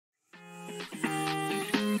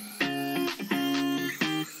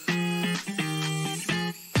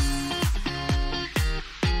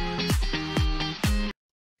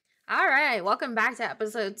Hi, welcome back to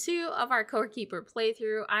episode 2 of our Core Keeper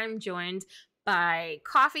playthrough. I'm joined by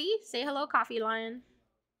Coffee. Say hello, Coffee Lion.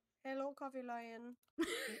 Hello, Coffee Lion.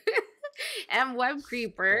 And Web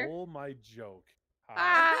Creeper. Stole my joke.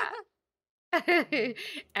 Ah.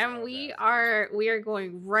 And we are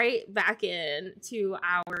going right back in to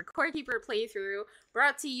our Core Keeper playthrough,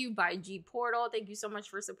 brought to you by G Portal. Thank you so much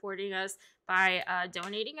for supporting us by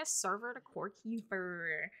donating a server to Core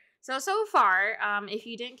Keeper. So far, if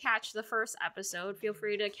you didn't catch the first episode, feel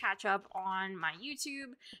free to catch up on my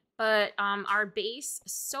YouTube. But our base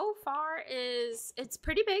so far it's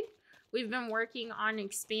pretty big. We've been working on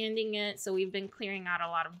expanding it, so we've been clearing out a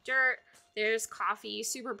lot of dirt. There's Coffee,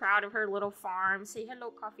 super proud of her little farm. Say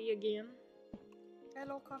hello, Coffee, again.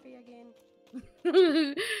 Hello, Coffee,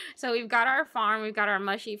 again. So we've got our farm. We've got our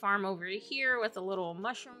mushy farm over here with the little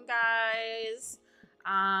mushroom guys.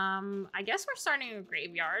 I guess we're starting a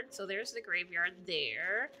graveyard. So there's the graveyard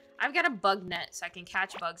there. I've got a bug net, so I can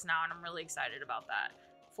catch bugs now, and I'm really excited about that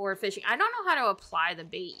for fishing. I don't know how to apply the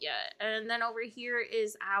bait yet. And then over here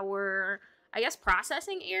is our, I guess,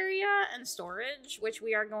 processing area and storage, which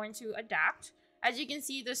we are going to adapt. As you can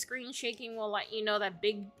see, the screen shaking will let you know that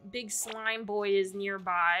big slime boy is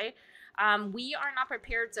nearby. We are not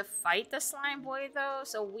prepared to fight the slime boy though,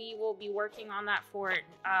 so we will be working on that for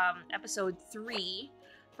episode 3.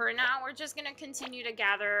 For now, we're just gonna continue to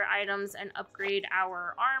gather items and upgrade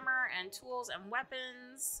our armor and tools and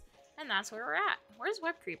weapons. And that's where we're at. Where's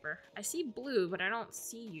Web Creeper? I see blue, but I don't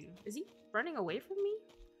see you. Is he running away from me?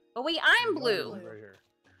 Oh wait, I'm blue. Right here.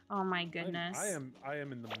 Oh my goodness. I am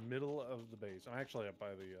in the middle of the base. I'm actually up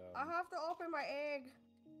by the. I have to open my egg.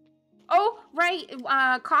 Oh, right.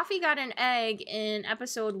 Coffee got an egg in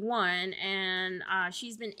episode 1, and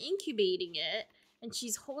she's been incubating it, and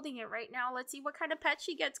she's holding it right now. Let's see what kind of pet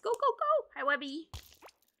she gets. Go, go, go. Hi, Webby.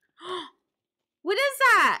 What is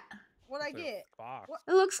that? What'd I get? Fox. What?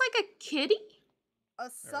 It looks like a kitty. A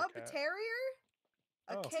sub terrier?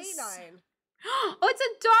 A Oh. canine. Oh, it's a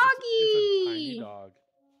It's a tiny doggy. dog.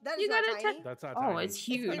 That is You not gotta tiny. That's not Oh, tiny. it's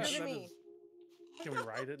huge. It's bigger than me. Can we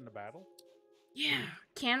ride it in the battle? Yeah.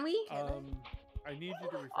 Can we? I need you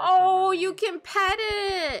to refresh. Oh, my you memory. can pet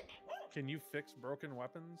it. Can you fix broken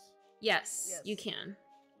weapons? Yes, you Yes. can.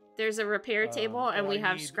 There's a repair table, and we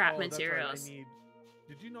have scrap materials.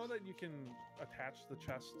 Did you know that you can attach the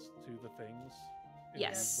chests to the things? And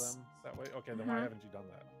Yes. use them that way? Okay, then why Mhm. haven't you done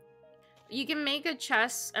that? You can make a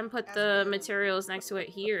chest and put As the well. materials next to it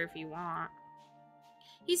here if you want.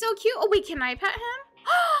 He's so cute. Oh, wait, can I pet him?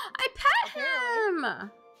 I pet him! I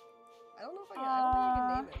don't know if I can. I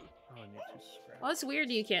don't think I can name him. Oh, I need to scrap. Well, it's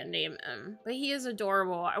weird you can't name him, but he is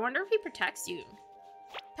adorable. I wonder if he protects you.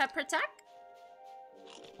 Pet protect?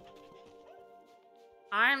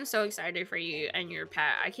 I'm so excited for you and your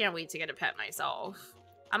pet. I can't wait to get a pet myself.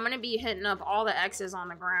 I'm gonna be hitting up all the X's on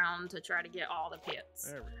the ground to try to get all the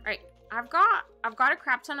pets. There we go. Alright, I've got a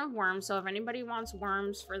crap ton of worms, so if anybody wants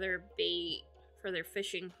worms for their bait, for their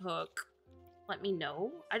fishing hook, let me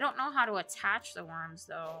know. I don't know how to attach the worms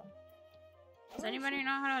though. Does anybody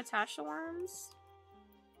know how to attach the worms?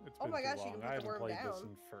 It's Oh been my too gosh, you long. can I put the haven't worm played this down.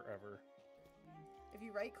 in forever. If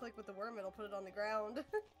you right click with the worm, it'll put it on the ground.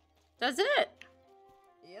 Does it?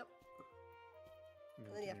 Yep. And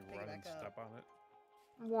then you can have to you pick it run and back up. step on it?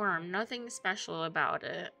 Worm, nothing special about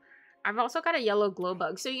it. I've also got a yellow glow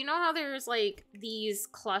bug. So you know how there's like these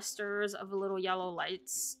clusters of little yellow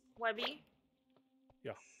lights, Webby?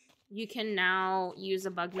 Yeah. You can now use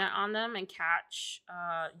a bug net on them and catch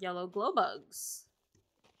yellow glow bugs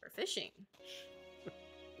for fishing.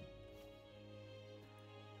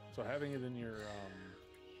 So having it in your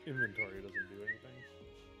inventory doesn't do anything.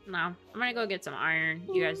 No, I'm gonna go get some iron.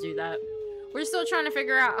 You guys do that. We're still trying to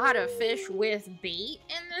figure out how to fish with bait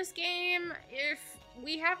in this game. If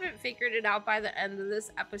we haven't figured it out by the end of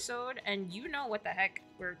this episode, and you know what the heck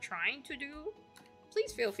we're trying to do,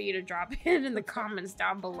 please feel free to drop it in the comments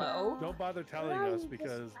down below. Don't bother telling us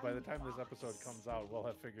because by the time this episode comes out, we'll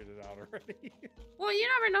have figured it out already. Well, you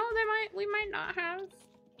never know. We might not have.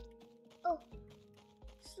 Oh,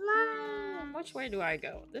 slime. Which way do I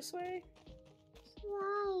go? This way?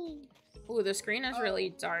 Slime. Ooh, the screen is really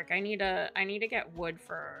dark. I need to get wood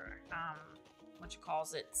for what you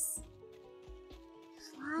calls it. Slime.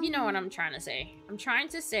 You know what I'm trying to say. I'm trying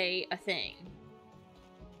to say a thing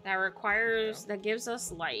that requires that gives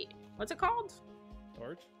us light. What's it called?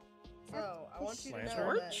 Torch? So I want you to know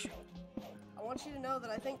Torch? that I want you to know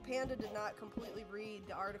that I think Panda did not completely read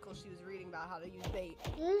the article she was reading about how to use bait.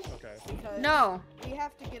 Yes. Okay. Because No. we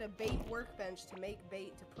have to get a bait workbench to make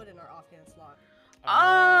bait to put in our offhand slot. Oh.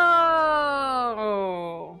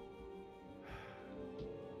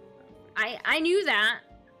 I knew that.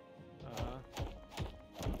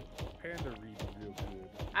 Panda reads real good.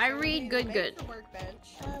 I So we read can good, make good. the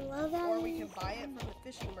workbench, I love that. or we can buy it from the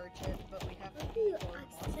fishing merchant, but we have to pay for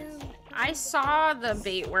it. I saw the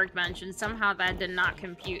bait workbench and somehow that did not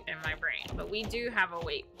compute in my brain. But we do have a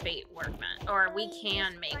bait workbench, or we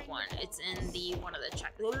can make one. It's in the one of the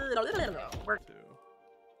check. Too.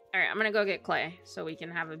 All right, I'm gonna go get clay so we can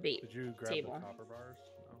have a bait Did you grab table. the copper bars?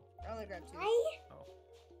 No. I only grabbed 2. I, I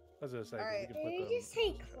was gonna say, 'cause Alright. we can Did put you them just say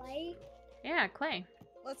in chests, clay? too. Yeah, clay.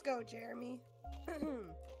 Let's go, Jeremy.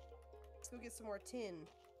 Let's go get some more tin.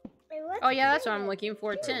 Wait, what's Oh yeah, that's what clay? I'm looking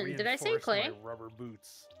for. Gotta Tin. Did I say reinforce clay? my rubber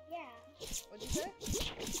boots. Yeah. What'd you say?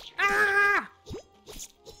 Ah! I was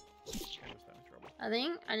having trouble.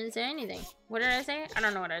 I didn't say anything. What did I say? I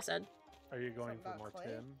don't know what I said. Are you going Something for about more clay?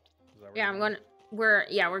 tin? Is that where Yeah, you're I'm going.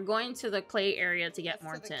 We're going to the clay area to get That's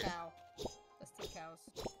more to the tin. cow. That's 2 cows.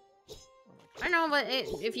 Oh my I know, but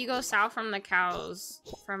if you go south from the cows,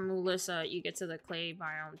 from Melissa, you get to the clay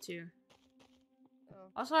biome too. Oh.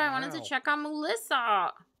 Also, I wanted to Wow. check on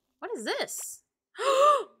Melissa. What is this?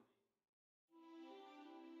 Oh,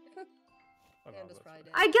 no, Panda's that's probably fine.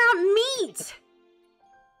 dead. I got meat.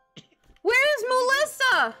 Where's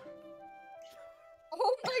Melissa?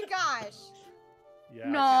 Oh my gosh! Yeah,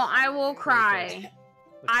 No, I will cry.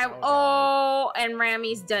 the cow died. Oh, and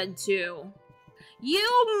Rami's dead too.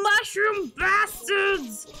 You mushroom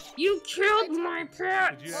bastards! You killed my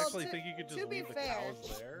pet! Did you Well, actually to- think you could to just be leave the fair-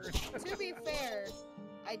 cows there? To be fair,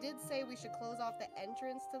 I did say we should close off the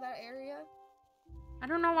entrance to that area. I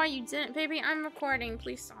don't know why you didn't, baby. I'm recording.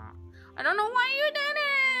 Please stop. I don't know why you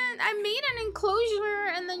didn't. I made an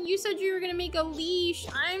enclosure, and then you said you were gonna make a leash.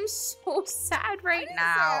 I'm so sad right I didn't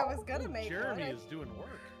now. say I was gonna make Jeremy one. is doing work.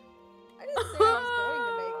 I didn't say I was going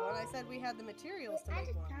to make one. I said we had the materials to I make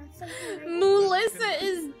just one. found something right Melissa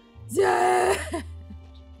is dead.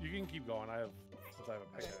 You can keep going. Since I have a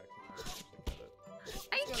pickaxe.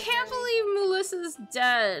 I Let's go, can't Jeremy. believe Melissa's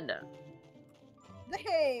dead.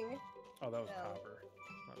 Dang! Oh, that was No. copper.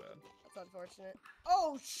 My bad. That's unfortunate.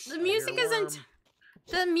 Oh, The music You're a isn't. worm.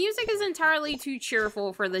 The music is entirely too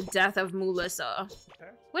cheerful for the death of Melissa.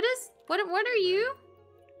 What are you?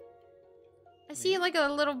 I see Me? like a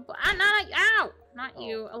little, not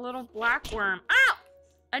you, a little black worm. Ow!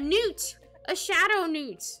 A newt! A shadow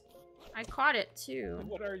newt! I caught it too.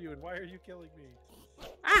 What are you and why are you killing me?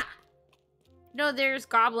 Ah! No, there's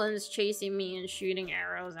goblins chasing me and shooting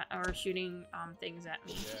arrows or shooting things at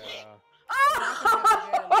me. Yeah.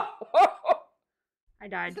 Oh! I I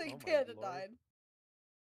died. think Oh my Panda lord. died.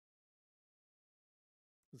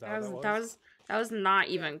 Is that what That was not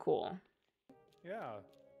even cool. Yeah.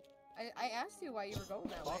 I asked you why you were going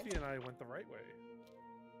that way. Coffee and I went the right way.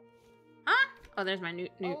 Huh? Oh, there's my newt.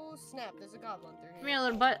 Oh snap! There's a goblin through Come here. here,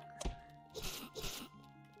 little butt. There's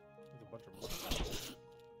a bunch of monsters.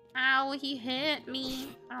 Ow, he hit me.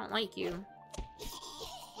 I don't like you.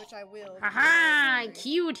 Which I will. Haha, because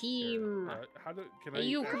cute Here, him. can Hey, I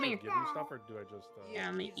you, come actually here. give you stuff or do I just Yeah,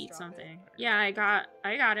 I'm gonna you just eat drop something. it. Yeah, I got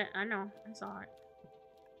it. I know. I saw it.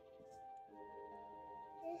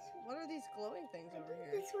 What are these glowing things I over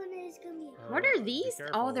think here? this one is gonna be What are be these?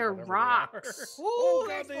 careful, Oh, they're whatever they rocks. are. Ooh, Oh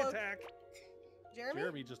they're god, they explode- attack! Jeremy?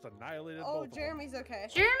 Jeremy just annihilated Oh, both of them. Jeremy's okay.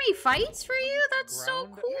 Jeremy fights for you? That's so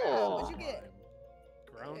Ground cool. what'd you get?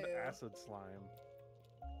 slime. Ground Ew. acid slime.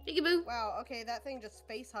 Peekaboo. Wow. Okay, that thing just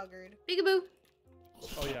face huggered. Peekaboo.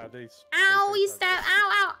 Oh yeah, they. Ow, he they stabbed.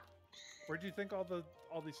 Ow, Where do you think all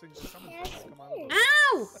these things are coming That's from? Come on. weird.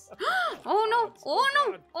 ow. Ow. Oh no. God. Oh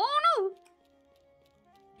no. God. Oh no.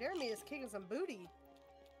 Jeremy is kicking some booty.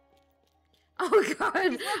 Oh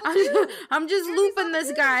god. He's level 2. I'm just Jeremy's looping level this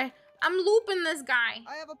 2. guy. I'm looping this guy.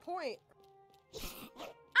 I have a point.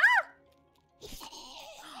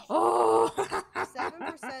 Oh.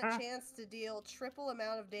 7% chance to deal triple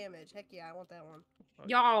amount of damage. Heck yeah, I want that one.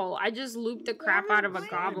 Y'all, I just looped the crap out of a Slime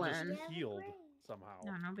goblin. just healed somehow.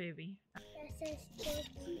 No, no, baby. That says still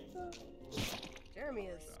people. Jeremy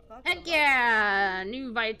is fucking. Heck yeah!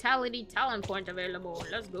 New vitality talent point available.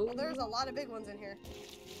 Let's go. Well, there's a lot of big ones in here.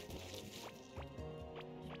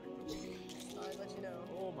 I'll let you know.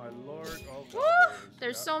 Oh my lord. Oh, Woo! God,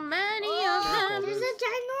 There's yeah. so many Oh, of them. There's a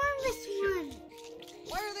ginormous one.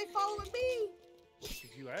 Why are they following me?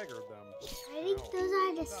 'Cause you aggroed them. I think Ow. those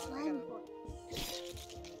are the God, I slime gotta-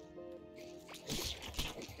 boys.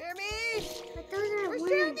 Jeremy! But those are Where's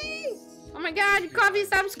worms. Jeremy? Oh my god, Coffee,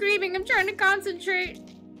 stop screaming. I'm trying to concentrate.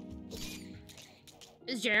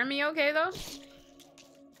 Is Jeremy okay though?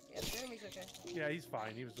 Yeah, Jeremy's okay. Yeah, he's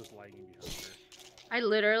fine. He was just lagging behind her. I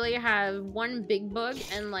literally have one big bug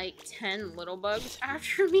and like 10 little bugs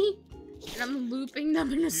after me. And I'm looping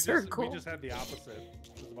them in a circle. We just had the opposite.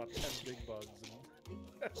 There's about 10 big bugs.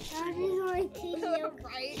 That is like you.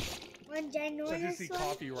 Right? One I ginormous just see one.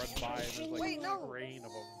 coffee run by and there's like Wait, no. a rain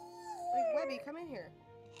of them. Like, Webby, come in here.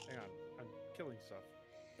 Hang on, I'm killing stuff.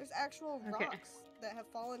 There's actual Okay. rocks that have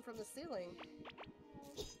fallen from the ceiling.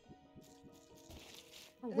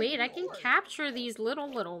 Wait, I can capture these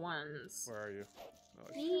little ones. Where are you? Oh,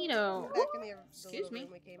 I see. Neato. Back in the Excuse little me. room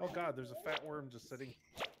we came Oh in. god, there's a fat worm just sitting.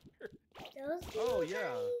 Those Oh, little yeah.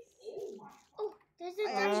 guys. Oh, there's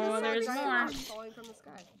I a actually Oh, saw a there's giant more. rock falling from the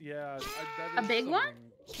sky. Yeah, that A is big one?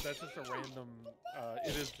 something- That's just a random.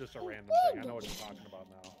 It is just a random thing. I know what you're talking about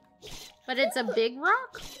now. But it's a big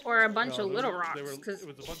rock or a bunch No, of little there rocks? were- Because it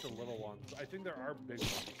was a bunch of little ones. I think there are big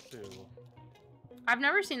ones too. I've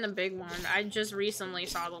never seen the big one. I just recently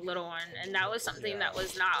saw the little one, and that was something that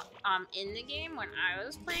was not in the game when I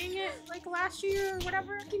was playing it, like last year or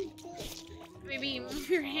whatever. Maybe move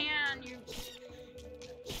your hand. You.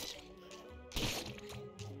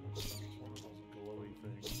 One of those glowy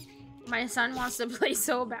things. My son wants to play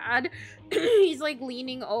so bad. He's like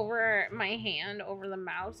leaning over my hand over the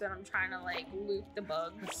mouse, and I'm trying to like loop the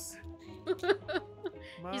bugs. He's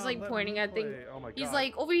Mom, like let pointing me at things. play. Oh my god. He's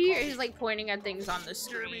like over here. He's like pointing at things on the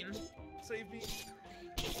screen. Save me.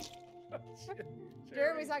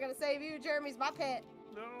 Jeremy's not gonna save you. Jeremy's my pet.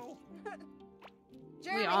 No.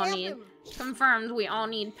 Jeremy, all help need- him. Confirmed. We all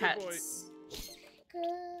need Good boy. pets.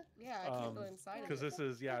 Yeah, I can't go inside of Because it. this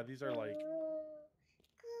is, yeah, these are like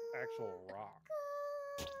actual rock.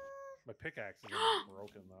 My pickaxe is almost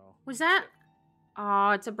broken though. Was that?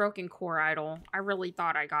 Oh, it's a broken core idol. I really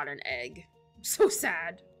thought I got an egg. I'm so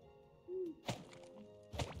sad.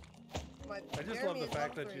 I just love the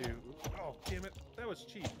fact that you. Oh, damn it. That was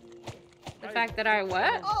cheap. The fact that I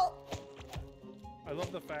what? Oh! I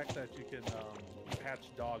love the fact that you can hatch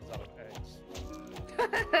dogs out of eggs.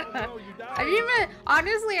 No, you died. I didn't even.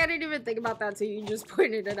 Honestly, I didn't even think about that till you just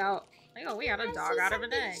pointed it out. Like, oh, we got a dog out of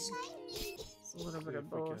an egg. It's a little bit of See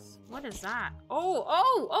if we both. can- What is that? Oh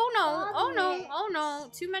no, oh no, oh no.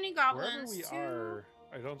 Too many Wherever goblins. we too... are,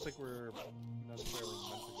 I don't think we're necessarily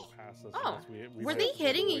meant to go past this. Oh, unless we Were might they have to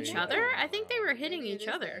hitting wait each for other? them I think they around. were hitting Maybe it each is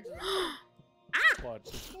the other. edge. Ah!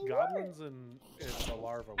 But goblins and the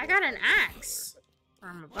larva. I will got an fight each axe.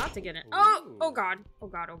 I'm about to get it. Oh! Ooh. Oh god. Oh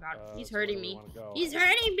god, oh god. other. He's So where do hurting we me. wanna go? He's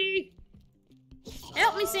hurting me!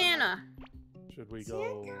 Help me, Santa! Should we go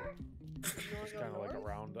You wanna just go kind of like north?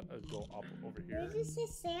 around, go up over Did here? you say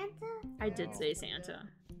Santa? I did No. say Santa.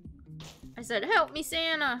 I said, help me,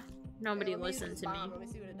 Santa! Nobody Here, let me use listened this to me. bomb. Let me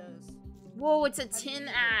see what it does. Whoa, it's a How do you tin use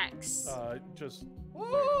it? axe. Just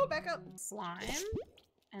Woo! Back up. Slime.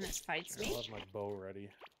 And it fights I me. have my bow ready,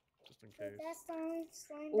 just in case. That's the only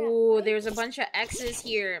slime that Ooh, fights. there's a bunch of X's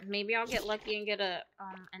here. Maybe I'll get lucky and get an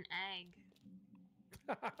egg.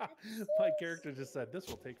 My character just said this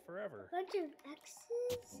will take forever. Bunch of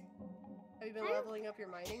X's? Have you been leveling up your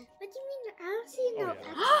mining? What do you mean? I don't see no Oh, X's.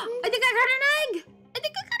 yeah. I think I got an egg! I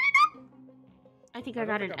think I got an egg! I think I don't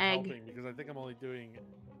got think an I'm egg. helping because I think I'm only doing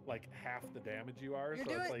like half the damage you are. You're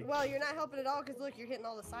so doing it's like well. You're not helping at all because look, you're hitting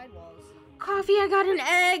all the sidewalls. Coffee, I got an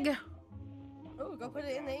egg! Oh, go put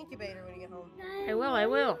it in the incubator when you get home. I will, I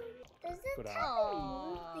will. Does Good it eye.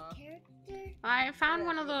 tell Aww. you the character? I found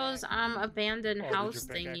one of those abandoned Oh, did house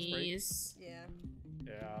your pickaxe break? thingies. Yeah.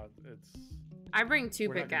 yeah, it's. I bring two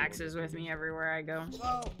We're not gonna pickaxes with me everywhere I go.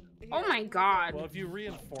 Well. Oh here. my god. Well, if you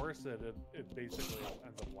reinforce it, it basically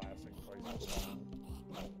ends up lasting twice as long.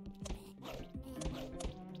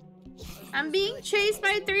 I'm being chased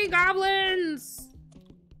by 3 goblins!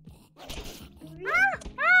 Ah!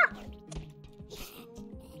 Ah!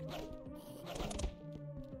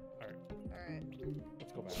 All right, All right.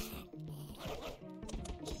 let's go back.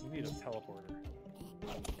 We need a teleporter.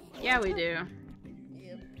 Yeah, we do.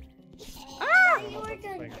 Yep. Ah! I don't know if that's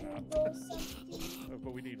a thing or not. Google something.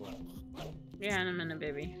 But we need one. Yeah, in a minute,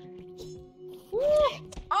 baby. Woo!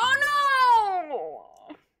 Oh no!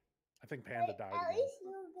 I think Panda died. At Again. least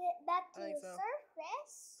you'll get back to I think the so.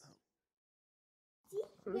 surface. See?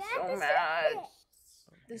 I'm You're at so the mad. surface.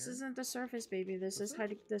 This isn't the surface, baby. This is how.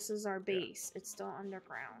 This is our base. It's still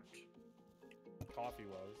underground. Coffee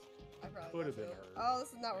was. I probably Could have got been to. her. Oh, this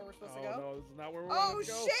is not where we're supposed to Oh go. no, this is not where we Oh want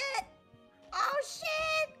to go. shit! Oh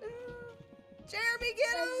shit! Jeremy,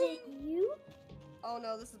 get Was him! it you? Oh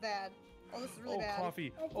no, this is bad. Oh, this is really Oh, bad.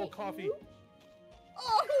 coffee. Was Oh, it coffee. you?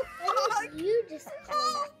 Oh Why fuck! didn't you just Oh,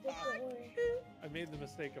 close the fuck. door? I made the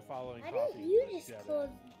mistake of following Why coffee. didn't you to just get it. close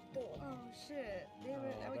the door? Oh shit! Damn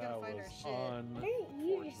it! Oh, Now we gotta that find our was shit. Why didn't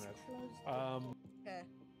you just unfortunate. close the door? Okay.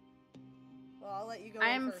 Well, I'll let you go. I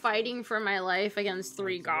in am first, fighting for my life against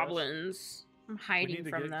 3 Yes. goblins. I'm We hiding need to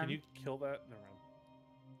from get, them. Can you kill that? Never mind.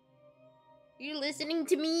 You listening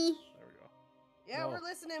to me? There we go. Yeah, No. we're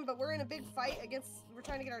listening, but we're in a big fight against. We're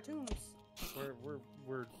trying to get our tunes.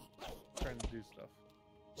 We're trying to do stuff.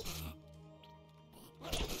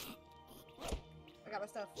 I got my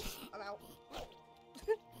stuff. I'm out.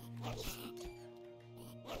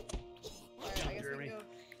 Alright,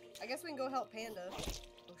 I guess we can go help Panda.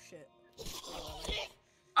 Oh shit.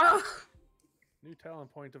 Oh! New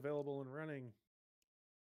talent point available in running.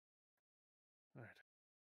 All right.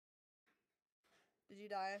 Did you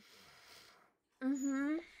die?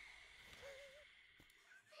 Mm-hmm.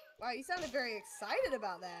 Wow, you sounded very excited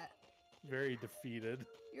about that. Very defeated.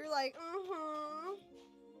 You're like, mm-hmm.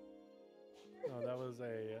 No, that was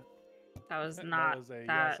a. That was not That was a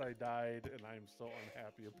that. yes, I died, and I'm so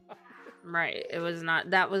unhappy about it. Right. It was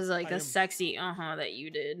not. That was like I a am- sexy uh-huh that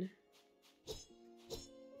you did.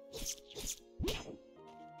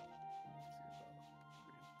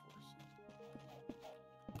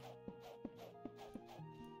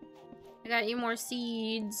 I got you more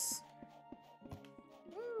seeds.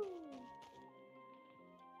 Woo.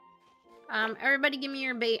 Everybody give me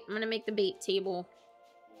your bait. I'm gonna make the bait table.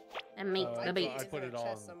 And make I the bait. I Is put there a it all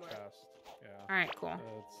chest in somewhere? the chest. Yeah. Alright, cool.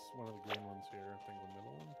 It's one of the green ones here. I think the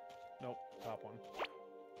middle one. Nope, top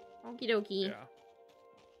one. Okie dokie. Yeah.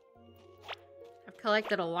 I've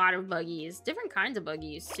collected a lot of buggies. Different kinds of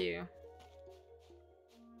buggies, too.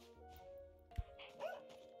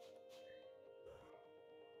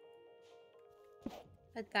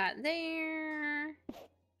 Put that there.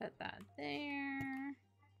 Put that there.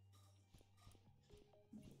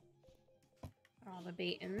 Put all the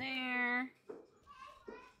bait in there.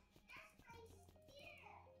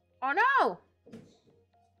 Oh no!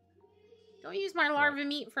 Don't use my larva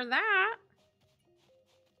meat for that.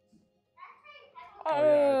 Oh,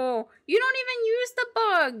 Oh, you don't even use the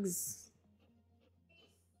bugs.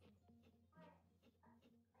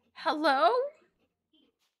 Hello?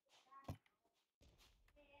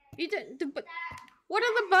 You did, but what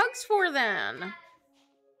are the bugs for then?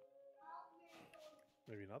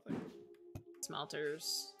 Maybe nothing.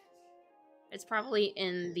 Smelters. It's probably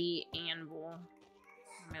in the anvil.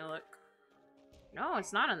 Let me look. No,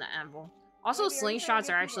 it's not in the anvil. Also, Baby, you trying to slingshots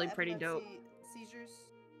give are people actually pretty dope. Seizures?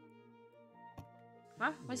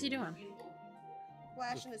 Huh? What's he doing?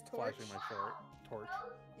 Flashing his torch. Flashing my torch.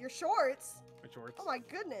 Your shorts? My shorts. Oh my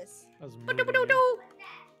goodness. I was moving in. I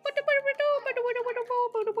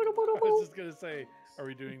was just gonna say, are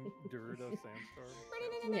we doing Gerudo Sandstorm?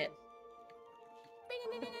 Yeah.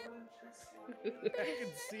 I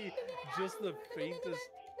can see just the faintest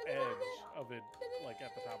edge of it, like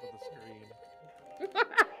at the top of the screen.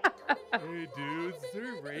 Hey dudes, is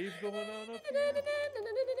there a rave going on up here?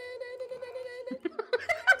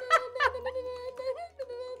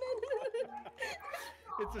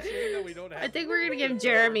 It's a shame that we don't have. I think we're gonna give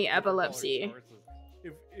Jeremy different colored epilepsy. torches.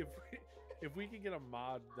 If we can get a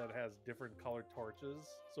mod that has different colored torches,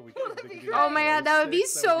 so we can. That'd be do great. Oh my god, that would be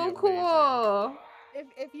glowsticks, that would so amazing. cool.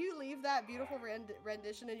 If you leave that beautiful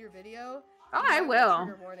rendition in your video, Oh, you I have a will.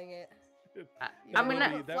 trigger warning it. That I'm will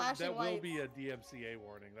gonna- be- that Flashing will lights. be a DMCA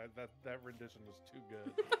warning. That rendition was too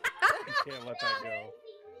good. You can't let that go.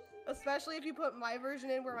 Especially if you put my version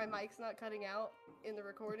in where my mic's not cutting out in the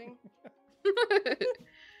recording.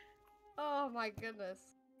 Oh my goodness.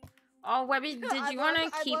 Oh, Webby, did I'd you love- want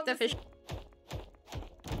I'd to keep love the to fish? see-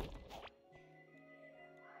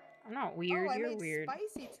 I'm not weird. Oh, I You're made weird.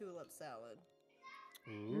 spicy tulip salad.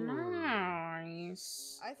 Ooh.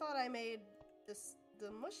 Nice. I thought I made the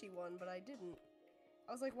mushy one, but I didn't.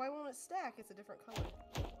 I was like, why won't it stack? It's a different color.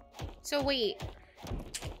 So wait,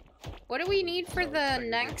 what do we need for So it's the like a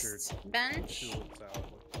next Richard bench? Tulip salad.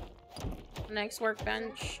 Next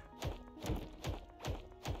workbench?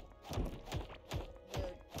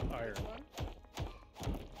 The Iron. which one?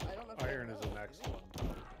 I don't know. If Iron is the next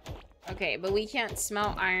one. Okay, but we can't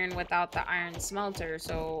smelt iron without the iron smelter,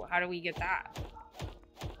 so how do we get that?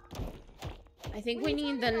 I think we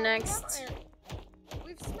need the next...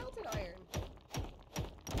 We've smelted iron.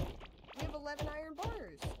 We have 11 iron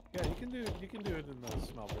bars. Yeah, you can do it in the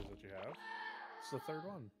smelters that you have. It's the third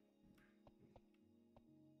one.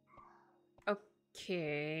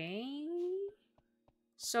 Okay... We have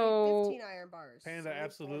So... 15 iron bars. Panda so we have 4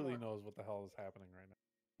 absolutely more. knows what the hell is happening right now.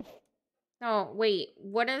 No, wait,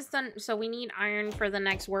 what is the... So we need iron for the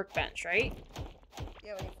next workbench, right?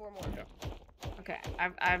 Yeah, we need 4 more. Yeah. Okay,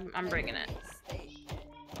 I'm bringing it. Steak.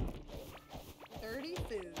 30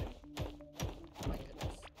 food. Oh my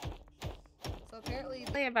goodness. So apparently,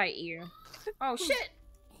 Play it by ear. Oh shit!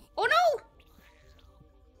 Oh no!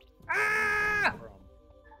 Ah! From.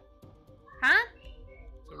 Huh?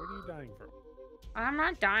 So what are you dying from? I'm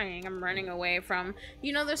not dying. I'm running away from,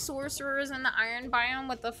 you know, the sorcerers in the iron biome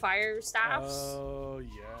with the fire staffs? Oh,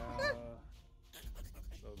 yeah.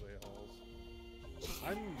 Those a-holes.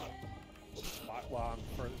 Well,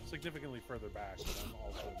 I'm significantly further back, but I'm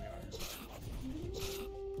also in the iron.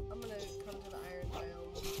 I'm gonna come to the iron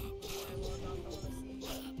biome before I log off. I wanna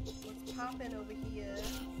see what's popping over here.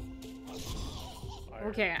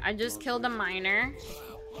 Okay, I just killed a miner.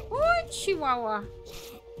 Ooh, Chihuahua.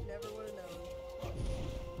 Never would have known.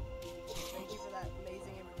 Thank you for that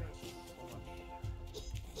amazing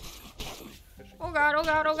information. Oh god, oh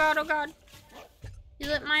god, oh god, oh god. You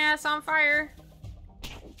lit my ass on fire.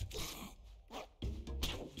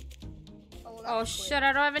 Oh, Oh shit,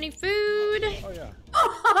 I don't have any food. Oh, yeah.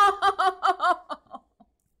 I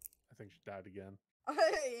think she died again.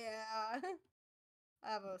 Yeah. I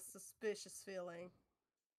have a suspicious feeling.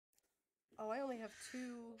 Oh, I only have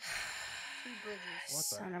two bridges. What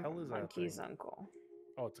the Son of hell a is that monkey's thing? uncle.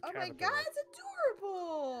 Oh, it's a Oh my caterpillar. god, it's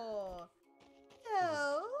adorable!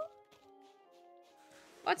 Hello?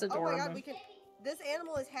 What's Oh my adorable? god, we can. This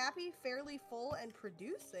animal is happy, fairly full, and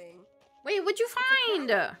producing. Wait, what'd you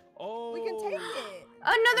find? Oh. We can take it.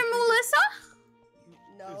 Another Melissa?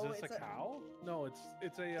 No, Is this it's a cow? No, it's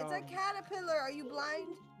a It's a caterpillar. Are you blind?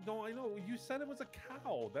 No, I know. You said it was a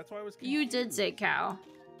cow. That's why I was confused. You did say cow.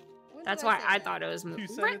 When That's did why say I that? thought it was You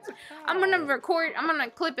said Right. it's a cow. I'm gonna record, I'm gonna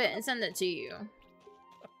clip it and send it to you.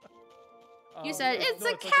 You said, "It's a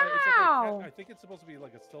like cow." I think it's supposed to be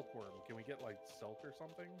like a silkworm. Can we get like silk or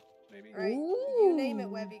something? Maybe. Alright, you name it Ooh.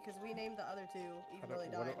 Webby, because we named the other two, even though they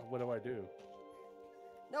died. What do I do?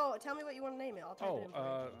 No, tell me what you want to name it. I'll type it in for I you.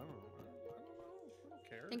 don't know. I don't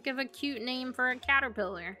care. Think of a cute name for a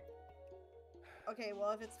caterpillar. Okay,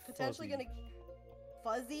 well, if it's potentially Fuzzy. gonna...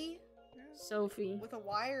 Fuzzy? Sophie. With a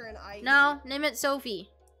Y or an I? No, name it Sophie.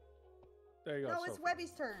 There you go. No, it's Sophie.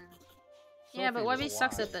 Webby's turn. Yeah, but Sophie Webby with a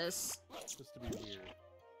sucks Y, at this. Just to be weird.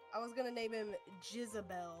 I was gonna name him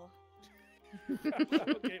Jizabel.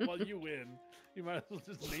 Okay, well you win. You might as well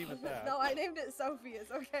just name it that. No, I named it Sophie.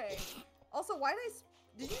 It's okay. Also, why did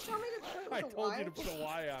did you tell me to put it I with a told Y? you to put a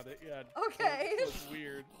Y on it. Yeah. Okay. So it's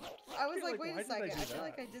weird. I was You're like, like, wait why a did I second. do I feel that?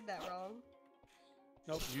 like I did that wrong.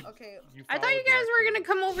 Nope. You. Okay. You I thought you followed guys were gonna directions.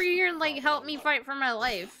 come over here and like help me fight for my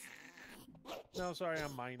life. No, sorry,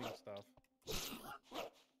 I'm mining stuff.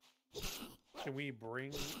 Can we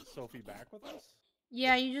bring Sophie back with us?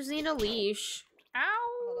 Yeah, you just need a leash. Hold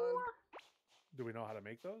Ow. on. Do we know how to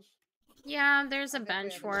make those? Yeah, there's a I think we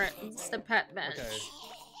bench have for it. a It's the pet bench. Okay.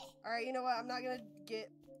 All right, you know what? I'm not gonna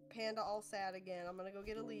get Panda all sad again. I'm gonna go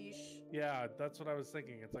get a leash. Yeah, that's what I was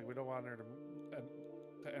thinking. It's like we don't want her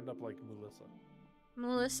to end up like Melissa.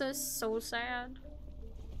 Melissa's so sad.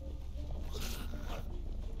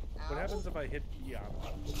 What Ow. happens if I hit E on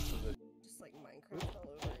them? Does it- Just like Minecraft all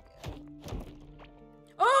over again.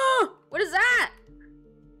 Oh! What is that?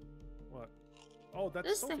 What? Oh, that's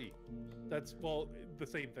This thing. Sophie. That's, well, the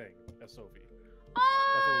same thing as Sophie. That's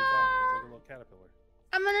what we found. It's Oh! like a little caterpillar.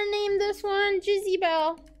 I'm gonna name this one Jizzy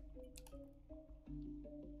Bell.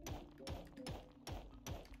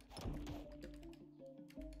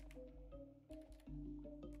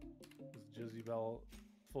 Is Jezebel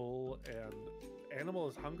full and animal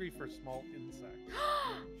is hungry for small insects.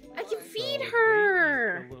 I can So feed So they eat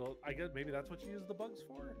her. the little, I guess maybe that's what you use the bugs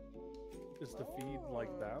for? Is to feed like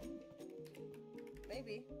Oh. them?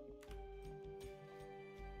 Maybe.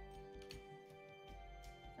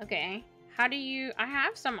 Okay. How do you... I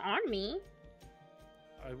have some on me.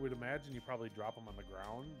 I would imagine you probably drop them on the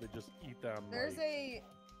ground. They just eat them. There's like,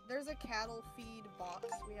 there's a cattle feed box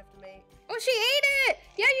we have to make. Oh, she ate it!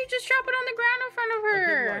 Yeah, you just drop it on the ground in front of a good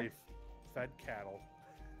her. life. Fed cattle.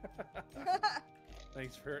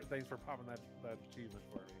 thanks for popping that achievement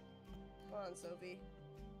for me. Come on, Sophie.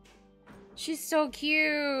 She's so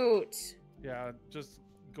cute. Yeah, just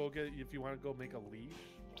go get if you want to go make a leash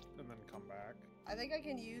and then come back. I think I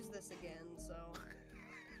can use this again, so.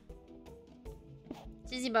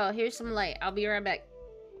 Jizzy Bell, here's some light. I'll be right back.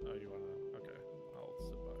 Oh, you wanna? Okay, I'll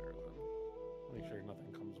sit by her then. Make sure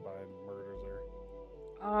nothing comes by and murders her.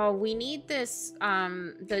 Oh, we need this,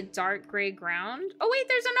 the dark gray ground. Oh, wait,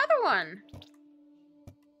 there's another one.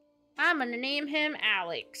 I'm gonna name him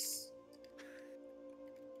Alex.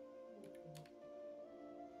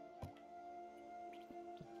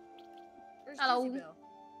 Where's Hello. Jezebel?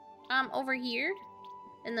 Over here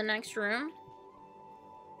in the next room.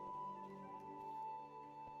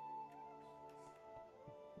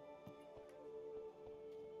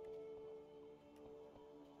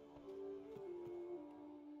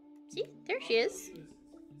 See, there she is.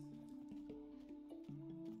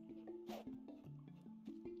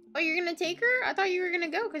 Oh, you're gonna take her? I thought you were gonna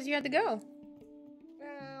go because you had to go.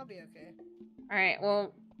 I'll be okay. All right.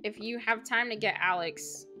 Well, if you have time to get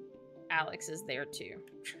Alex, Alex is there too.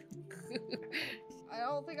 I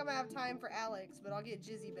don't think I'm gonna have time for Alex, but I'll get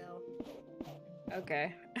Jizzy Bell.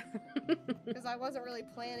 Okay. Because I wasn't really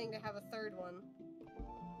planning to have a third one.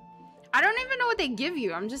 I don't even know what they give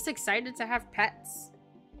you. I'm just excited to have pets.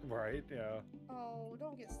 Right? Yeah. Oh,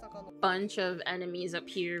 don't get stuck on the Bunch of enemies up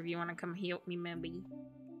here if you want to come help me, maybe.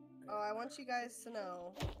 Oh, I want you guys to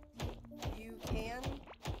know you can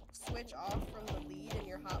switch off from the lead in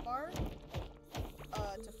your hotbar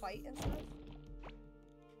to fight and stuff.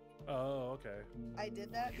 Oh, okay. I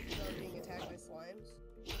did that because I was being attacked by slimes.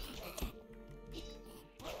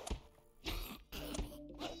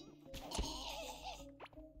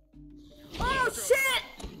 Oh shit!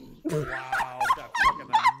 Wow, that fucking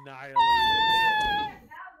annihilated.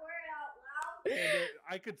 Panda,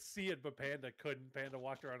 I could see it, but Panda couldn't. Panda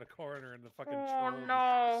walked around a corner and the fucking Oh, troll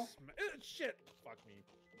no. shit! Fuck me.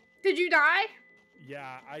 Did you die?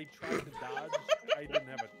 Yeah, I tried to dodge. I didn't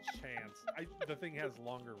have a chance. The thing has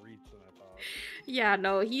longer reach than I thought. Yeah,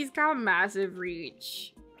 no, he's got massive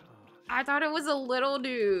reach. I thought it was a little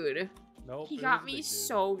dude. Nope. He it got was a me big dude.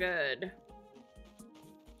 so good.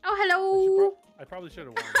 Oh, hello! I probably should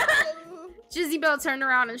have won. Jizzy Bell turned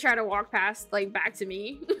around and tried to walk past, like, back to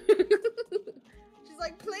me. She's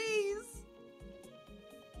like, please!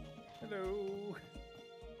 Hello.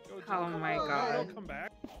 Go, Oh Jill. my God. No, don't come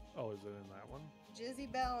back. Oh, is it in that one?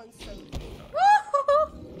 Jizzy Bell and Sophie.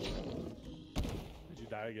 Did you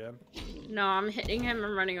die again? No, I'm hitting him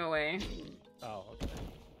and running away. Oh, okay.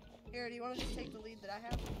 Here, do you want to just take the lead that I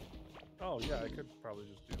have? Oh, yeah, I could probably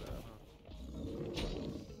just do that, huh?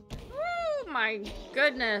 Oh my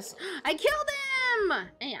goodness. I killed him!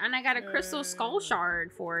 Hey, and I got a crystal skull Yay.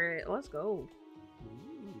 shard for it. Let's go.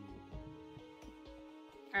 Ooh.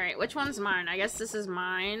 Alright, which one's mine? I guess this is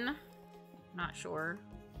mine. Not sure.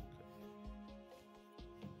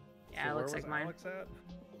 Yeah, So it looks where like was mine. Alex at?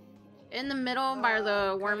 In the middle by the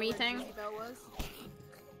Kinda wormy where thing. Jizzy Bell was.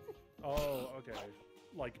 Oh, okay.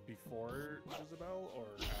 Like before Isabel or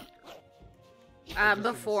after? Or just in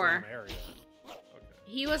the Before. same area? Okay.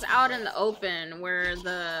 He was out in the open where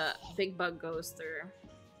the big bug goes through.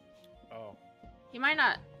 Oh. He might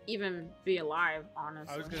not even be alive,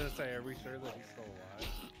 honestly. I was gonna say, are we sure that he's still alive?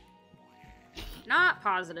 Not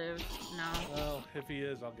positive, no. Well, if he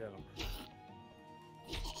is, I'll get him.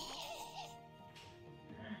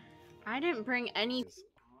 I didn't bring any.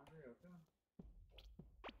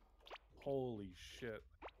 Holy shit.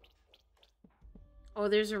 Oh,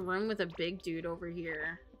 there's a room with a big dude over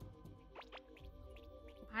here.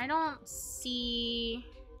 I don't see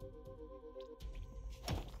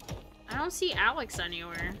Alex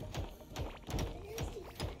anywhere.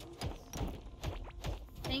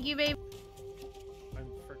 Thank you, babe. I'm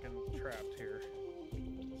freaking trapped here.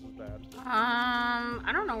 This is bad.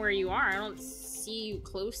 I don't know where you are. I don't see you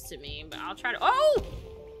close to me, but I'll try to. Oh!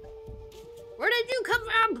 Where did you come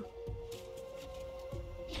from?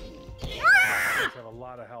 I have a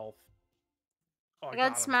lot of health. Oh, I got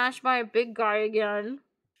got him. smashed by a big guy again.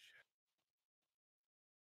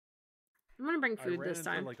 I'm gonna bring I food ran this into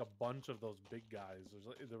time. like a bunch of those big guys.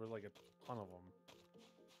 There was like a ton of them.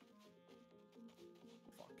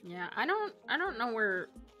 Fuck. Yeah, I don't know where,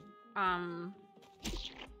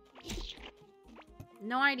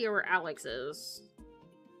 no idea where Alex is.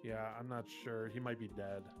 Yeah, I'm not sure. He might be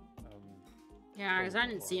dead. Yeah, because I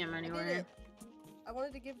didn't see him I did anywhere. it. I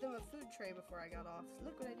wanted to give them a food tray before I got off.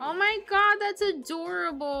 Look what I did. Oh my god, that's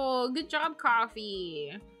adorable! Good job,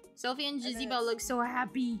 Coffee. Sophie and then Jizzy Bell look so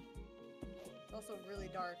happy. It's also really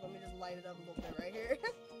dark. Let me just light it up a little bit right here.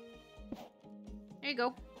 There you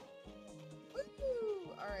go.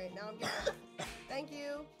 Alright, now I'm getting Thank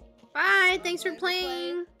you. Bye, thanks for glad to play.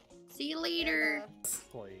 playing. See you later.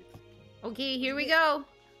 Played. Okay, here we go.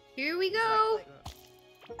 Here we go.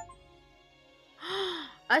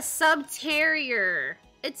 A sub terrier.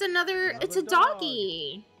 It's another. It's a Another dog.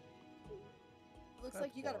 doggy. Looks That's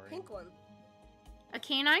like you got a boring. pink one. A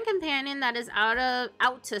canine companion that is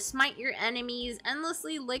out to smite your enemies,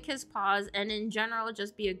 endlessly lick his paws, and in general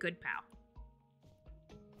just be a good pal.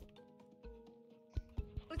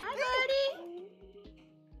 It's Hi, pink. buddy.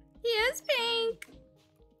 He is pink.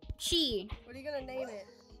 She. What are you gonna name it?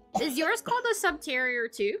 Is yours called a sub terrier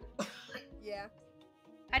too? Yeah.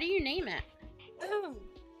 How do you name it?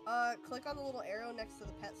 Click on the little arrow next to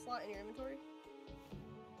the pet slot in your inventory,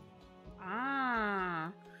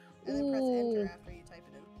 Ah. and then press Ooh. enter after you type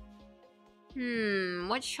it in.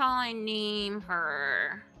 What shall I name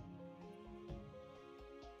her?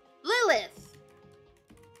 Lilith.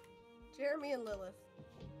 Jeremy and Lilith.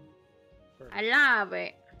 I love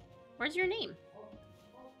it. Where's your name?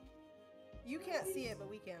 You can't see it, but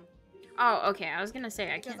we can. Oh, okay. I was gonna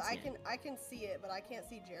say I Because can't see it. I can see it, but I can't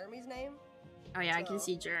see Jeremy's name. Oh yeah, I can so-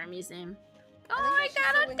 see Jeremy's name. I Oh, I think it's just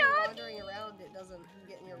got so a when you're dog. wandering around, it doesn't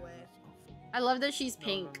get in your way. I love that she's No,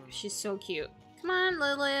 pink. no. She's so cute. Come on,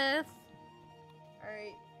 Lilith. All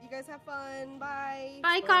right, you guys have fun. Bye.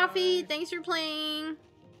 Bye, Coffee. Bye. Thanks for playing.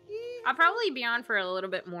 Yee. I'll probably be on for a little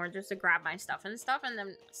bit more just to grab my stuff and stuff, and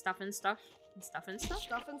then stuff and stuff and stuff and stuff.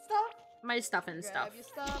 Stuff and stuff. My stuff and Grab stuff. your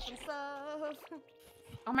stuff and stuff.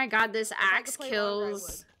 Oh my god, this I axe could play longer, I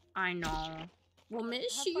kills. I know. We'll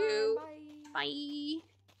miss Have fun, you. Bye. Bye.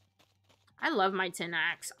 I love my tin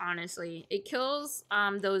axe, honestly. It kills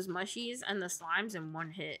those mushies and the slimes in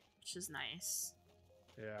one hit, which is nice.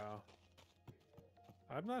 Yeah.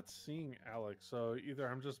 I'm not seeing Alex, so either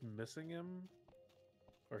I'm just missing him,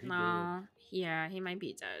 or he No, yeah, he might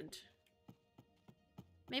be dead.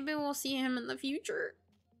 Maybe we'll see him in the future.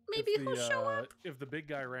 did. Maybe If he'll the, show up. If the big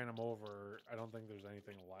guy ran him over, I don't think there's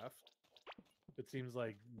anything left. It seems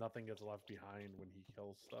like nothing gets left behind when he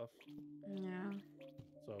kills stuff, Yeah.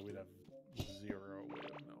 so we'd have zero way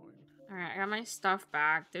of knowing. Alright, I got my stuff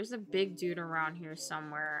back. There's a big dude around here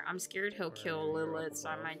somewhere. I'm scared he'll Where kill are you? You're up Lilith, so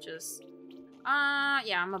I above? might just...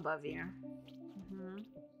 yeah, I'm above you.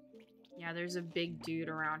 Yeah, there's a big dude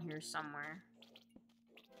around here somewhere.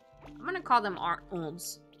 I'm gonna call them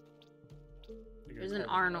Arnolds. You There's guys an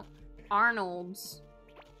call them Arnold's.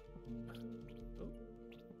 what?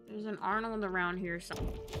 There's an Arnold around here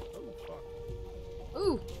somewhere. Oh, fuck.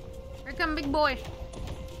 Ooh! Here come big boy.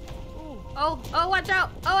 Oh, oh, watch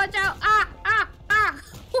out! Oh, watch out! Ah, ah, ah!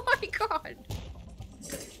 Oh my god!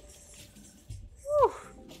 Whew.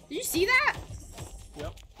 Did you see that?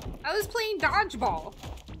 Yep. I was playing dodgeball.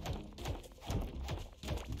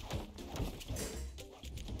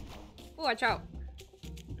 Oh, watch out.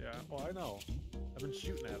 Yeah, well, I know. I've been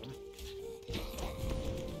shooting at him.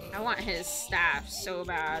 I want his staff so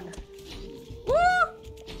bad. Woo!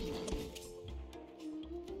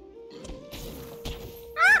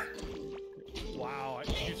 Ah! Wow,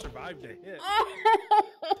 you survived a hit.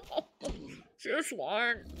 Just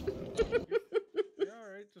one. You're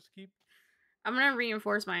alright, just keep... I'm gonna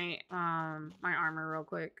reinforce my my armor real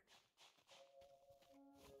quick.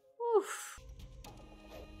 Oof.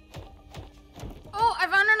 Oh, I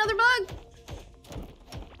found another bug.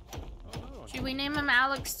 Oh, no. Should we name him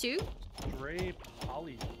Alex too? Stray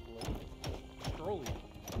poly...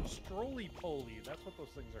 Stroly-poly. That's what those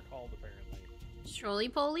things are called, apparently. Strolly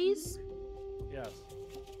polies? Yes.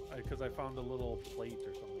 Because I found a little plate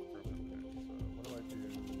or something from it. So, what do I do?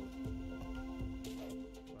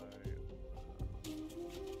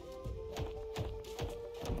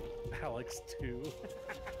 Alex 2.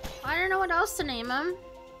 I don't know what else to name him.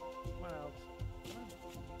 Come on, Alex.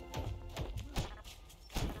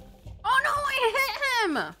 Oh no, I hit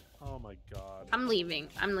him! Oh my god. I'm leaving.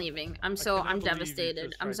 I'm leaving. I'm I so cannot I'm believe you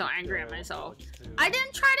devastated. just I'm tried so to angry at kill myself. Alex 2. I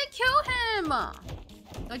didn't try to kill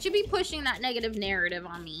him! Don't you be pushing that negative narrative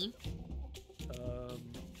on me.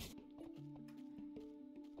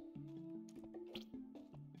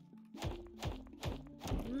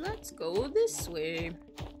 Let's go this way.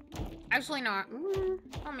 Actually not.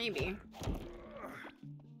 Oh, maybe.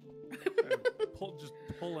 Just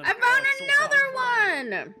pull an I found Alex along. another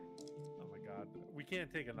one! Oh my god. We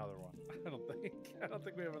can't take another one. I don't think. I don't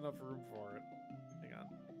think we have enough room for it. Hang on.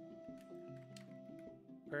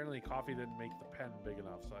 Apparently coffee didn't make the pen big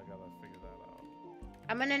enough, so I gotta figure that out.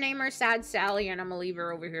 I'm gonna name her Sad Sally and I'm gonna leave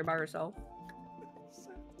her over here by herself.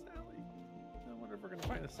 Sad Sally. I wonder if we're gonna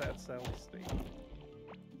find a Sad Sally steak.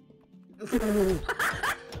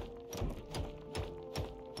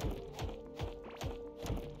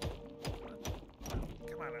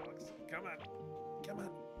 Come on, Alex. Come on. Come on.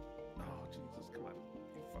 Oh, Jesus. Come on.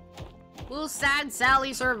 You fuck. Will Sad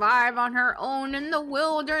Sally survive on her own in the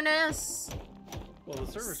wilderness? Well,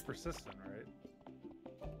 the server's persistent, right?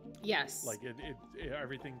 Yes. Like,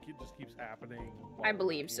 everything just keeps happening. I while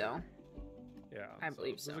believe we're so. here. Yeah. I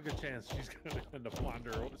believe so. There's a good chance she's gonna end up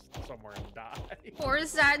wander somewhere and die. Poor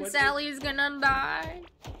Sad But Sally's gonna die.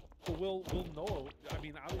 But we'll know. I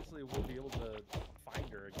mean, obviously, we'll be able to find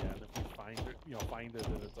her again if we find it. Find it,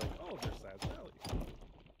 and it's like, oh, there's Sad Sally.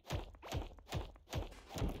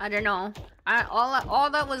 I don't know. All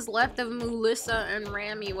that was left of Melissa and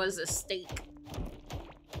Rami was a steak.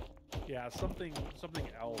 Yeah, something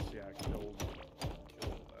else. Yeah, killed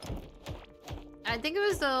that. I think it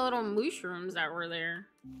was the little mushrooms that were there.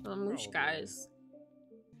 The moosh Probably. guys.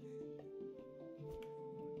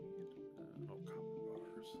 Oh, copper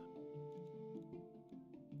bars.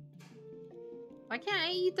 Why can't I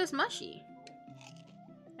eat this mushy?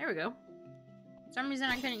 There we go. For some reason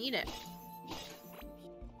I couldn't eat it.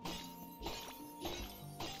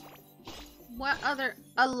 What other?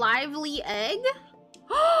 A lively egg?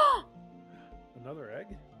 Another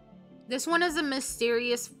egg? This one is a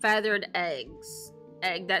mysterious feathered egg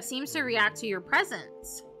that seems to react to your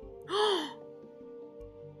presence.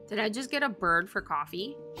 Did I just get a bird for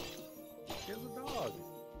coffee? She has a dog.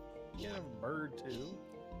 You can have a bird too.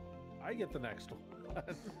 I get the next one.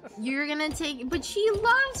 You're gonna take, but she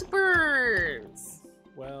loves birds.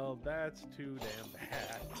 Well, that's too damn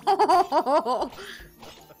bad.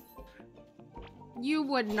 You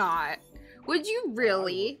would not. Would you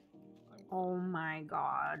really? Oh my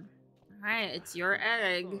god. Alright, it's your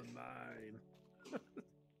egg. Oh,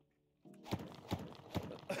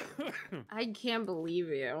 nine. I can't believe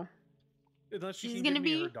you. Unless she She's can gonna give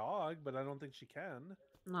me be- her dog, but I don't think she can.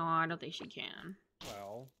 No, I don't think she can.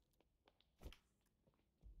 Well,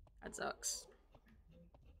 That sucks.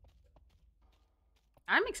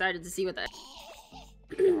 I'm excited to see what that.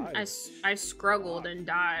 I scruggled and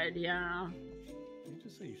died, yeah. you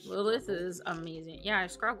just say you Lilith struggle? is amazing. Yeah, I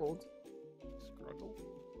scruggled. Struggle?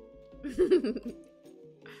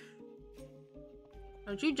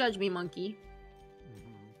 Don't you judge me, monkey.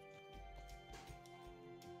 Mhm.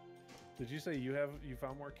 Did you say you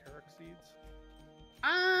found more carrot seeds?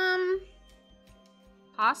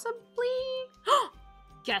 Possibly?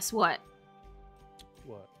 Guess what?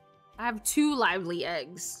 What? I have 2 lively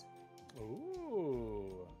eggs.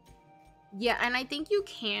 Ooh. Yeah, and I think you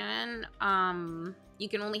can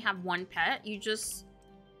only have 1 pet. You just,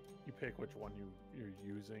 You pick which one you're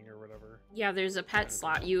using or whatever. yeah, there's a pet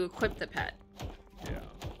slot. You equip the pet. Yeah.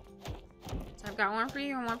 So I've got 1 for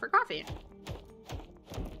you and 1 for coffee.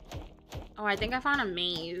 Oh, I think I found a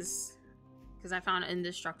maze. Because I found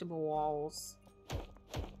indestructible walls.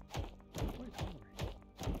 Quite hungry.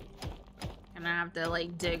 And I have to,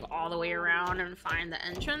 like, dig all the way around and find the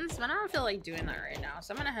entrance. But I don't feel like doing that right now.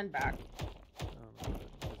 So I'm gonna head back. I don't know.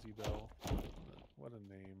 Fuzzy Bell. What a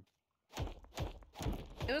name.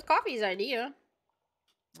 It was Coffee's idea.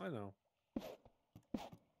 I know.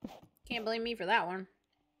 Can't blame me for that one.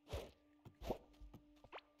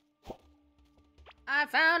 I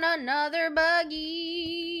found another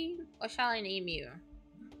buggy. What shall I name you?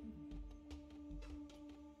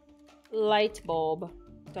 Light bulb.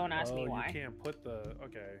 Don't ask me why. You can't put the...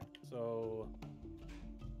 Okay, so...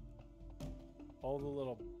 All the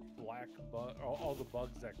little black all the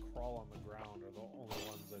bugs that crawl on the ground are the only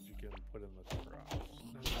ones that you can put in the traps.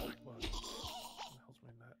 What the hell's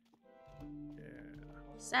my net?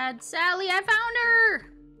 Yeah. Sad Sally, I found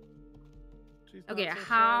her! She's Okay, not so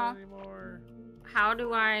how- sad anymore. How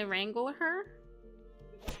do I wrangle her?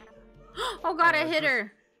 Oh god, I hit just-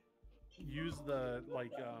 her! Use the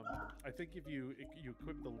I think if you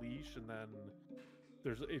equip the leash and then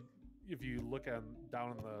if you look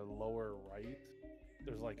down in the lower right,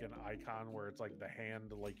 there's like an icon where it's like the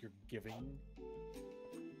hand, like you're giving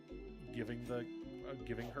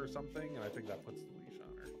her something, and I think that puts the leash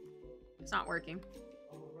on her. It's not working.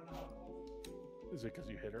 Is it because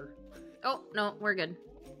you hit her? Oh, no, we're good.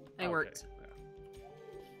 It Okay, worked. yeah.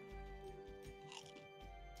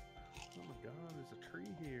 Oh my god, there's a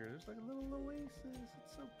tree here. There's like a little oasis.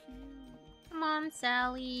 It's so cute. Come on,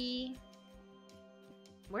 Sally.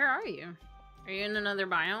 Where are you? Are you in another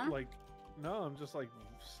biome? Like, no, I'm just like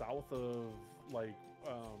south of like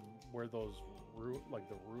where those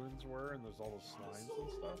the ruins were, and there's all the slimes and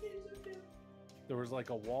stuff. There was like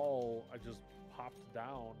a wall. I just popped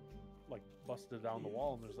down, like busted down the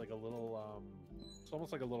wall, and there's like a little it's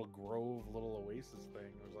almost like a little grove, little oasis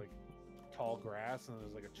thing. There's like tall grass, and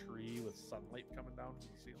there's like a tree with sunlight coming down from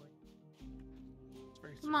the ceiling. It's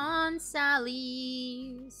very Come on,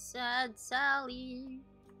 Sally. Sad Sally.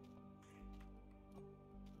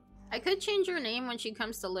 I could change her name when she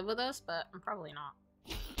comes to live with us, but I'm probably not.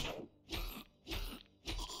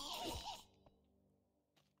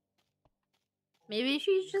 Maybe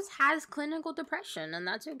she just has clinical depression, and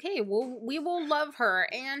that's okay. We will love her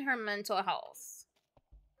and her mental health.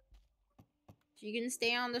 She can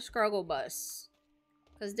stay on the Scruggle bus.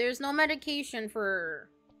 Because there's no medication for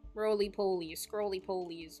roly-polies,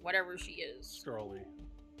 scroly-polies, whatever she is. Strolly.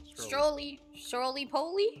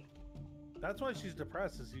 Strolly-poly? That's why she's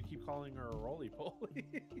depressed, is you keep calling her a roly-poly.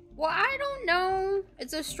 Well, I don't know.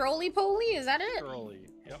 It's a strolley-poly? Is that it? Strolly.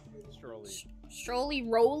 Yep, strolly.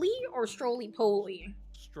 Strolly-roly or strolly-poly?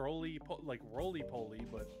 Like roly-poly,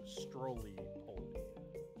 but strolly-poly.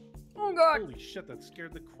 Oh god. Holy shit, that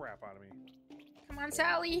scared the crap out of me. Come on,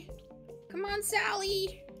 Sally. Come on,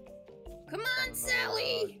 Sally. Come on, Found another,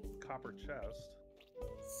 Sally. copper chest.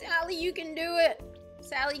 Sally, you can do it.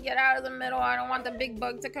 Sally, get out of the middle. I don't want the big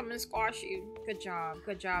bug to come and squash you. Good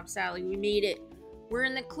job, Sally. We made it. We're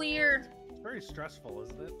in the clear. very stressful,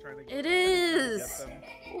 isn't it? Trying to It trying to is. get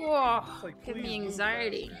them. Whoa, It's like, give please me move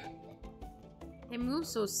anxiety. faster. They move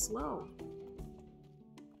so slow.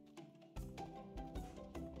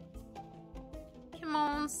 Come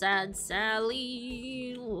on, sad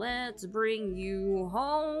Sally, let's bring you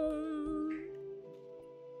home.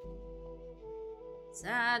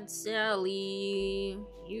 Sad Sally,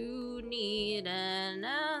 you need an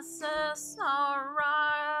SSRI.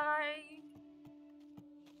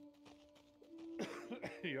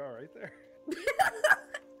 You all right there?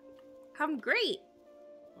 I'm great.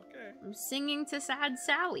 Okay. I'm singing to sad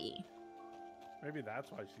Sally. Maybe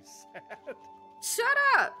that's why she's sad. Shut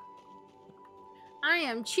up! I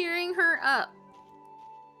am cheering her up.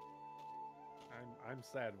 I'm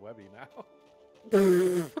sad Webby now.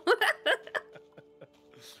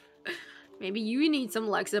 Maybe you need some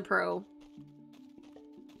Lexapro.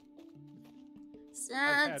 I've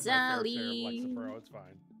Sad had Sally. my fair share of Lexapro, it's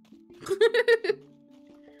fine.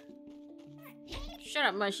 Shut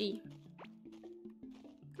up, Mushy.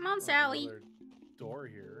 Come on, Oh, Sally. another door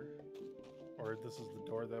here. Or this is the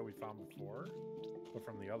door that we found before, but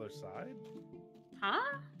from the other side?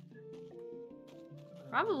 Huh?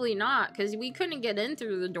 Probably not, because we couldn't get in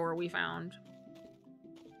through the door we found.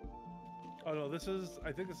 Oh no,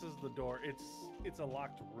 I think this is the door. It's a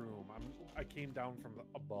locked room. I came down from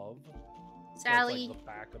above. So it's Sally. like the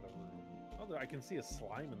back of the room. Oh, I can see a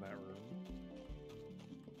slime in that room.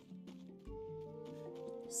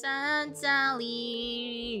 Sad Sally,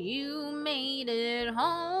 you made it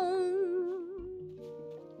home.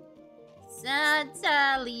 Sad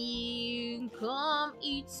Sally, come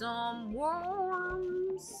eat some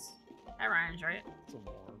worms. That rhymes, right? Some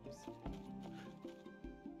worms.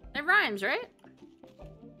 It rhymes, right?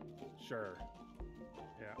 Sure.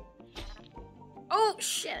 Yeah. Oh,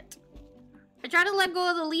 shit. I tried to let go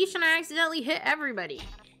of the leash and I accidentally hit everybody.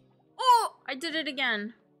 Oh, I did it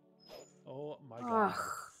again. Oh my god. Ugh.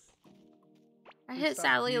 I Please hit stop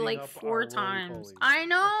Sally beating like up 4 our times. roly-polies. I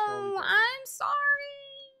know. roly-polies. I'm sorry.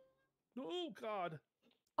 Oh god.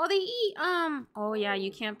 Oh, they eat, oh yeah,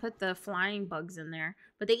 you can't put the flying bugs in there.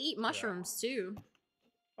 But they eat mushrooms too.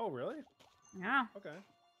 Oh really? Yeah. Okay.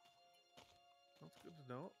 That's good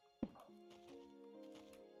to know.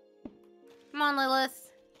 Come on, Lilith.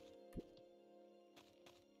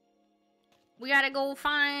 We gotta go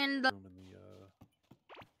find the... Room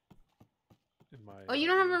in my Oh, you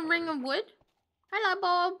don't have a ring inventory. of wood? Hello,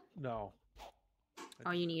 Bob. No.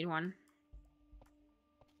 Oh, you need one.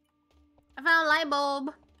 I found a light bulb.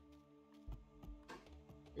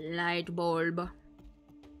 Light bulb.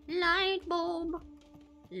 Light bulb.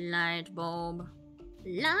 Light bulb.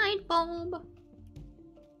 Light bulb.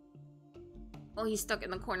 Oh, he's stuck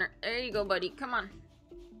in the corner. There you go, buddy. Come on.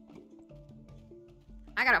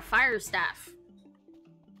 I got a fire staff.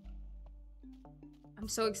 I'm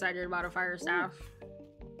so excited about a fire staff.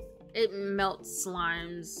 It melts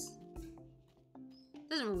slimes.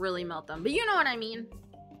 Doesn't really melt them, but you know what I mean.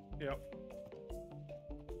 Yep.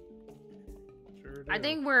 Sure I do.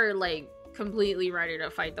 think we're like completely ready to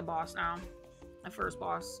fight the boss now. The first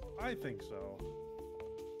boss. I think so.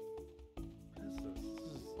 What is this? This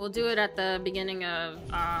is- We'll do it at the beginning of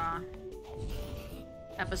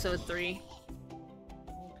episode 3.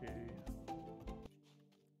 Okay.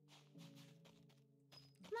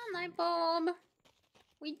 Come on, light bulb.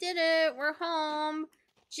 We did it. We're home.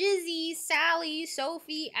 Jizzy, Sally,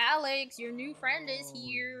 Sophie, Alex, your new friend is Oh,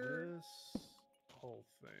 here. This whole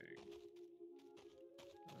thing.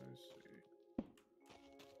 I see.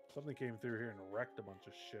 Something came through here and wrecked a bunch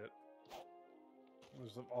of shit.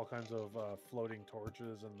 There's all kinds of floating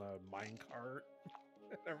torches and the minecart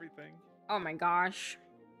and everything. Oh my gosh.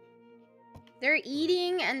 They're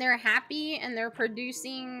eating and they're happy and they're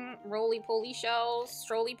producing roly-poly shells.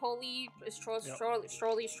 Stroly-poly, Yep. It's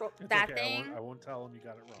that okay. thing. I won't tell him you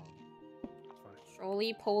got it wrong. It's fine.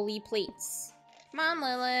 Roly-poly plates. Come on,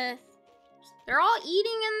 Lilith. They're all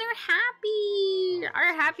eating and they're happy.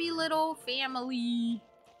 Our happy little family.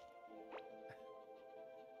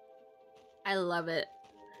 I love it.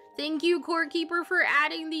 Thank you, Core Keeper, for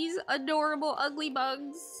adding these adorable ugly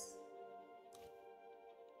bugs.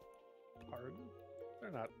 Pardon?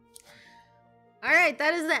 They're not. Alright,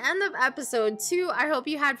 that is the end of episode 2. I hope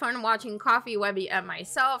you had fun watching Coffee, Webby, and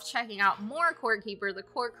myself, checking out more Core Keeper. The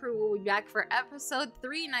Core Crew will be back for episode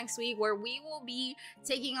 3 next week, where we will be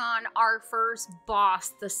taking on our first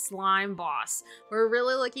boss, the Slime Boss. We're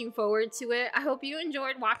really looking forward to it. I hope you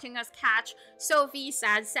enjoyed watching us catch Sophie,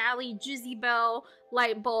 Sad Sally, Jizzy Bell,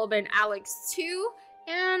 Lightbulb, and Alex too.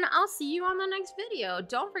 And I'll see you on the next video.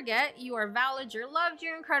 Don't forget, you are valid, you're loved,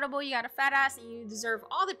 you're incredible, you got a fat ass, and you deserve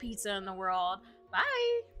all the pizza in the world.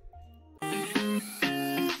 Bye!